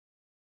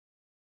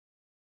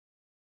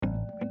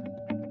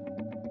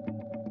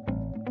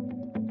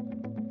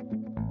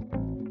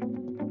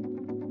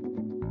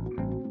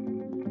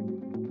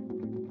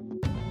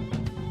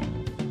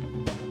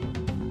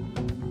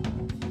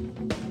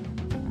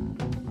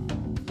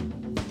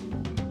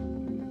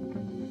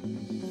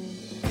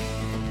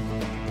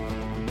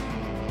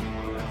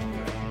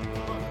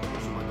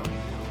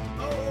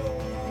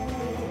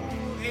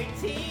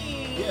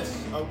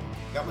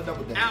I'm a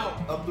double down.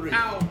 Out. Up 3.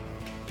 Out.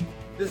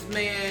 This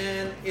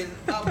man is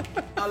up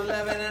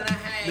 11 and a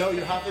half. No,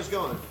 your half is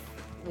gone.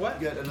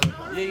 What? You got another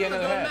half. Yeah, you got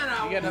another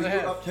half. You got another You're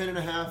half. up 10 and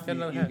a half. Got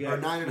another half. Or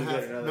 9 and a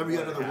half. Remember, you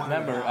got another 1.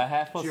 Remember, a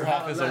half plus So a you're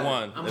half is a 11.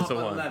 1. I'm It's a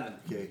up 1. 11.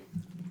 Okay.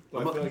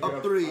 Well, I'm I feel like up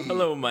you're 3.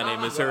 Hello, my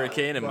name is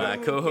Hurricane, and my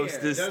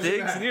co-host is Doesn't Stiggs,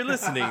 matter. and you're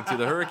listening to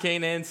the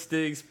Hurricane and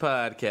Stiggs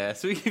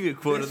podcast. We give you a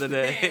quote of the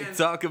day, man-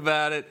 talk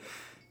about it,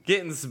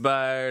 get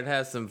inspired,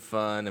 have some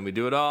fun, and we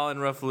do it all in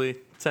roughly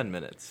 10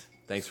 minutes.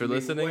 Thanks for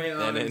listening, Way and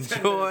longer than 10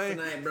 enjoy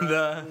minutes tonight, bro.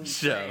 the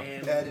show.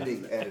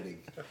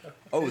 Editing.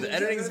 Oh, the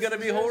editing's going to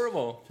be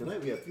horrible.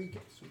 Tonight we have 3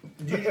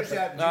 guests.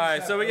 All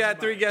right, so we got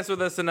 3 guests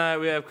with us tonight.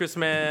 We have Chris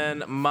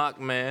Man,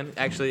 Mockman.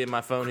 Actually, in my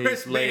phone,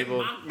 Chris he's Man,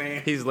 labeled.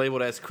 Mockman. He's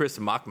labeled as Chris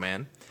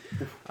Mockman.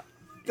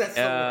 That's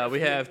so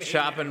We have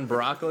Choppin'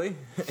 Broccoli,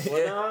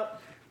 What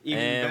up? even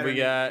and better we name.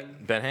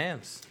 got Ben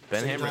Hams.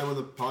 Ben Same time Hammer. with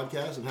the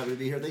podcast. I'm happy to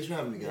be here. Thanks for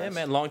having me, guys. Yeah,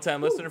 man, long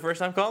time listener, first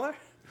time caller.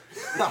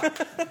 Second time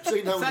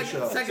with the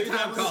show. Second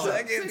time with the caller. show.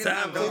 Second time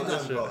Second caller.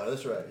 time caller.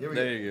 That's right. Here we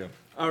There go. you go.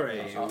 All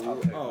right.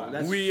 Oh,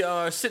 that's, We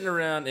are sitting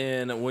around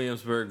in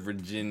Williamsburg,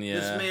 Virginia.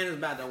 this man is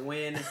about to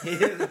win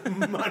his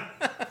money.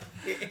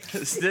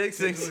 Stiggs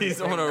thinks he's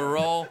on a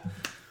roll.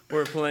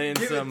 We're playing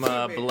Give it some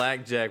to me.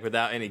 blackjack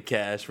without any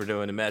cash. We're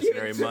doing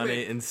imaginary Give it to money,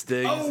 me. and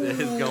Stiggs Oh. is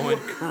going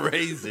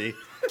crazy,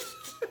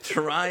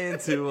 trying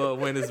to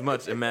win as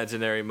much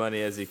imaginary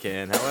money as he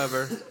can.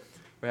 However,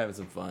 we're having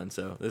some fun,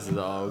 so this is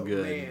all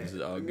good. Man, This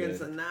is all against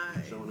good. a 9.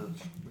 Showing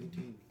us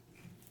 19.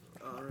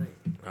 All right.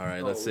 All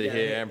right, let's Oh, see we got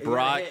here. hit. And We got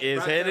Brock hit. is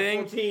Brock's at hitting.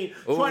 14.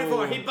 Ooh,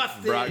 24. He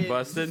busted. Brock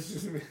busted.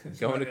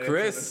 Going to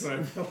Chris.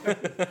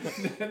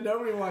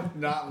 Nobody wants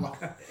not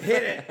lie.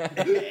 Hit it.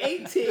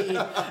 18. 18. Oh,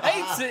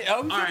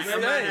 All right,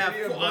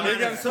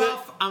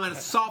 stay. I'm at a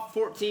soft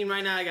 14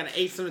 right now. I got an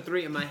ace and a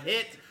 3 in my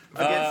hit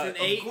against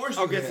an 8 course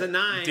you against hit. a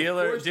 9.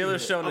 Dealer's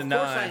Of showing a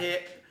course I 9.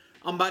 hit.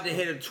 I'm about to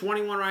hit a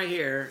 21 right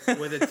here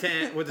with a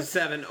 10 with a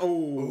 7.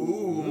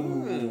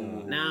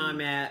 Ooh. Now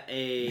I'm at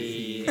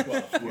a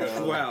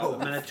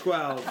 12. I'm at a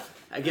 12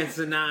 against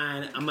a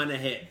 9. I'm gonna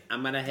hit.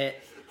 I'm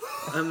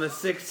a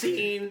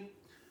 16.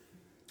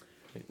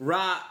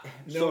 Rock.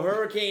 So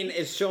Hurricane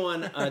is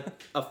showing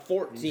a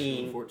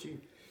 14.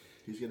 14.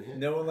 He's going to hit.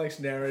 No one likes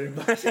narrative.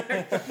 This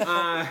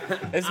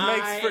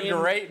makes for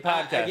great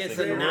podcasting. against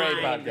a Great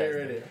 9.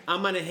 podcasting.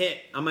 I'm gonna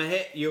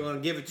hit. You're gonna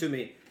give it to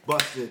me.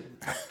 Busted.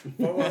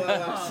 What will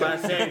So I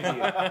saved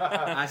you.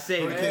 I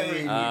saved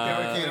you.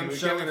 Hurricane, I'm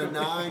showing a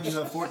 9. You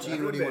have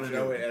 14. What do you want to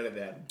No do? way, edit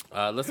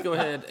that. Let's go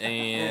ahead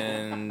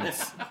and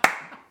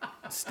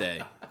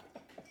stay.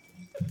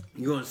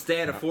 You gonna stay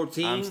at a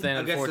 14 I'm staying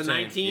at against 14. a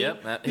 19?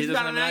 Yep. He's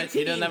got a 19.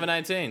 He doesn't have a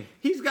 19.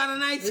 He's got a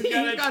 19.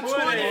 got He a got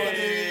 20.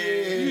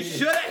 20. You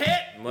should have hit.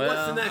 Well,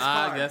 What's the next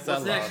I card? guess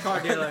What's I the next lost.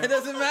 card, dealer? It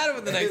doesn't matter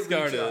what the next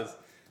card reach is.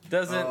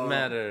 Doesn't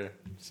matter.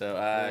 So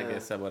I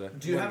guess I would have.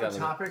 Do you have a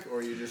topic,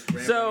 or you just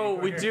randomly So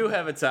go we here? do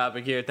have a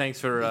topic here. Thanks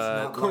for.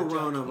 not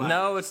Coronavirus.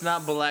 No, it's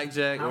not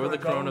blackjack How or the would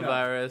I go? No.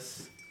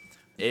 coronavirus.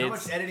 How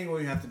much It's editing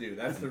will you have to do?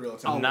 That's the real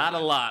topic. not a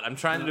lot. I'm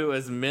trying to do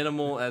as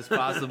minimal as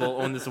possible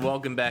on this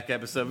welcome back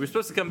episode. We're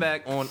supposed to come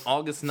back on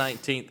August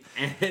 19th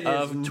It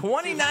of is-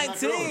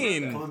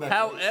 2019. Coming back.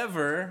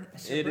 However,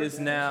 it is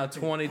now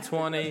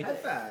 2020 High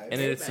five.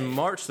 and it's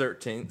March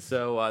 13th.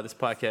 So this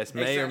podcast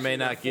may or may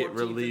not get At this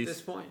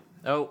released. point.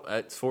 Oh,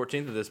 it's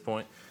 14th at this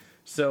point.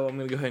 So I'm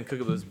gonna go ahead and cook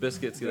up those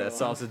biscuits, get that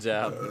sausage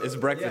out. It's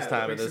breakfast Yeah,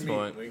 time make at this some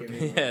point. meat. We can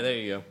eat Yeah, there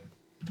you go.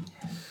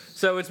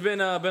 So it's been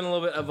a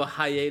little bit of a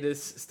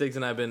hiatus. Stiggs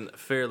and I have been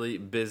fairly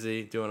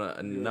busy doing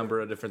a number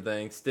of different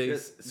things.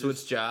 Stiggs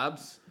switched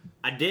jobs.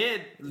 I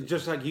did,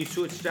 just like you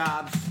switched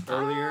jobs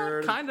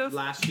earlier Kind of.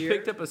 last year.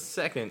 Picked up a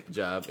second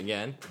job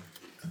again.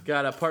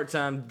 Got a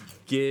part-time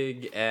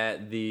gig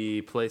at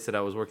the place that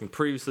I was working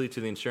previously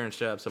to the insurance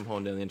job. So I'm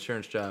holding down the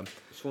insurance job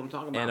That's what I'm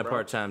talking about, and a bro.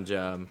 part-time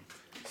job.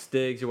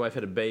 Stiggs, your wife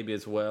had a baby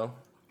as well.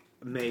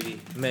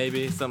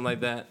 Maybe. Something like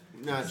that.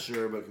 Not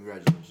sure, but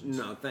congratulations.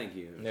 No, thank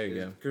you. There you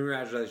go.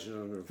 Congratulations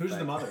on the Who's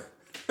the mother?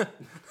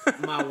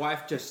 My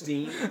wife,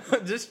 Justine.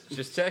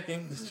 just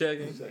checking.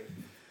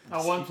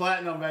 I won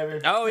platinum,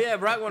 baby. Oh yeah,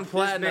 Brock won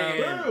platinum.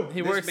 man-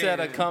 He this works at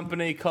a man-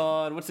 company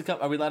called what's the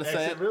company? Are we allowed to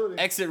say Exit it? Realty.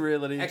 Exit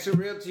Realty. Extra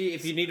Realty.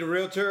 If you need a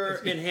realtor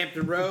in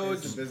Hampton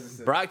Roads,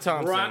 Brock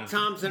Thompson. Brock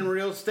Thompson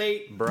Real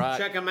Estate. Brock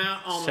Check them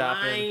out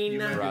Shopping. You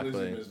might online. Brock. be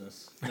losing Broccoli.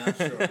 business. Not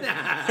sure.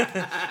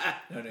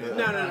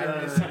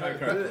 No.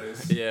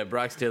 Yeah,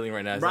 Brock's dealing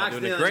right now. He's Brock's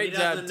not doing a dealing. great He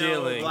job doesn't know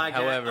dealing.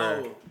 blackjack.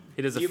 However, Oh,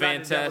 he does a you about to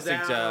double fantastic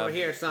down job over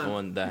here, son.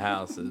 on the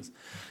houses.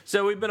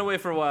 So we've been away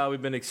for a while.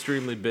 We've been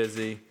extremely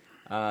busy.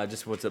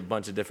 Just with a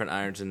bunch of different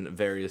irons and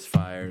various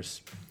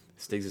fires.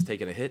 Stiggs is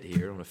taking a hit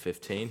here on a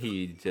 15.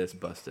 He just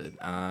busted. Wait,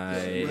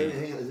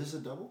 hang on. Is this a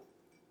double?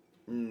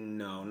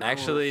 No, not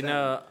Actually, on a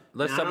no. 7.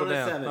 Let's Not double on a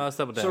down. 7. No, let's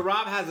double down. So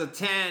Rob has a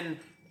 10,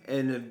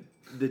 and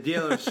the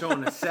dealer is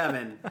showing a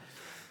 7.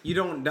 You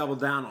don't double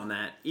down on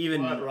that.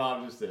 Even What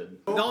Rob just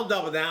did. don't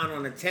double down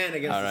on a 10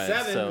 against All a right,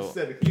 7.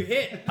 so You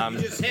hit. You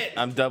just hit.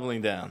 I'm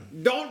doubling down.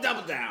 Don't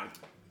double down.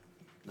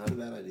 Not a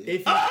bad idea.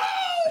 If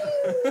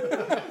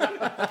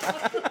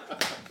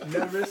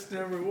No risk,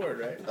 no reward,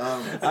 right?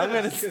 I'm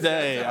gonna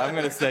stay. I'm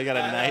gonna stay. I got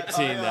a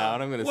 19 now,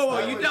 and I'm gonna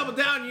Whoa, stay. you double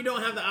down, you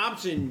don't have the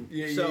option.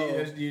 You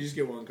just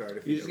get one card.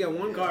 If You just get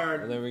one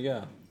card. There we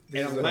go.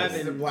 And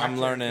 11. I'm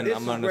learning. This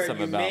I'm is learning where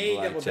something you about may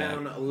double blackjack.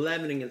 down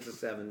 11 against a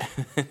 7.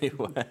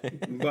 Anyway,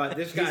 But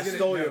this guy gonna-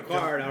 stole no, your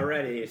card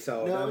already,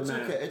 so it No, doesn't it's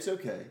matter. okay. It's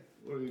okay.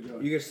 What are we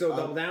doing? You can still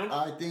double down?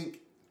 I think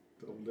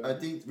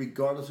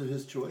regardless of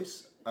his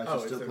choice, I should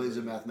Oh, still it's plays a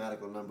okay.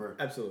 mathematical number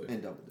Absolutely.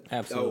 and double down.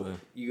 absolutely. So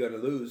you gotta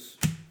lose.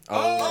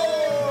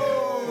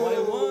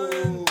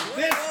 Oh,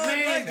 This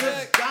man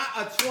just got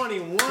a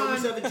 21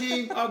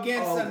 17.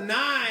 against a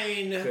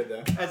 9 Good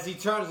though. as he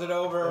turns it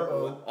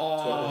over.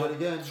 Hit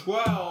again.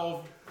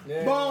 12.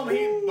 Yeah. Boom,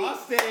 he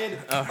busted.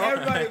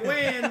 Everybody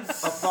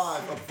wins.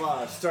 Up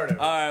 5. Start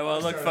over. All right,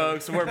 well, look,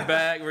 folks, we're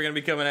back. We're going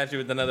to be coming at you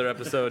with another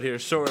episode here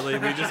shortly.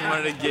 We just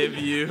wanted to give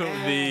you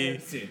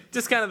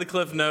just kind of the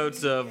cliff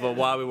notes of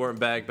why we weren't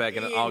back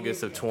in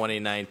August of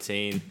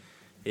 2019.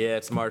 Yeah,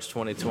 it's March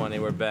 2020.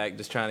 We're back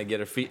just trying to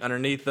get our feet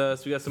underneath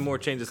us. We got some more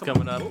changes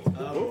coming up.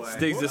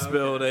 Stiggs has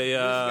spilled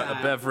a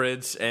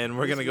beverage, and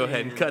we're going to go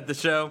ahead and cut the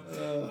show.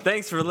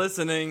 Thanks for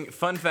listening.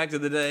 Fun fact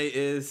of the day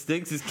is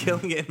Stiggs is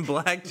killing it in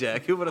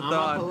blackjack. Who would have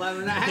thought? up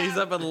 11.5. He's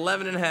up at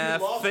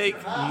 11.5.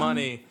 Fake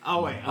money.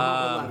 Oh, wait. I'm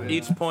up 11.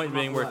 Each point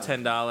being worth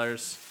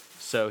 $10.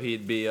 So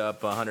he'd be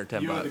up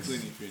 110 You owe the bucks.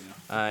 cleaning fee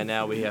now.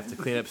 Now we have to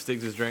clean up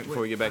Stiggs' drink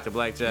before we get back to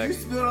blackjack. You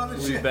spilled on the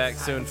We'll be chips. back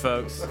soon,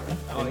 folks.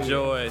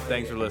 Enjoy.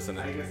 Thanks for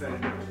listening.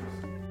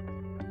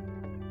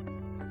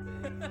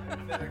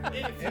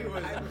 If he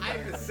was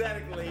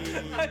hypothetically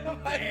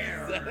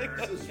there.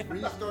 Just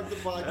restart the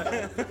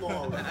podcast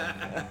tomorrow.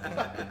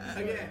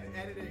 Again,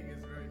 editing is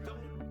very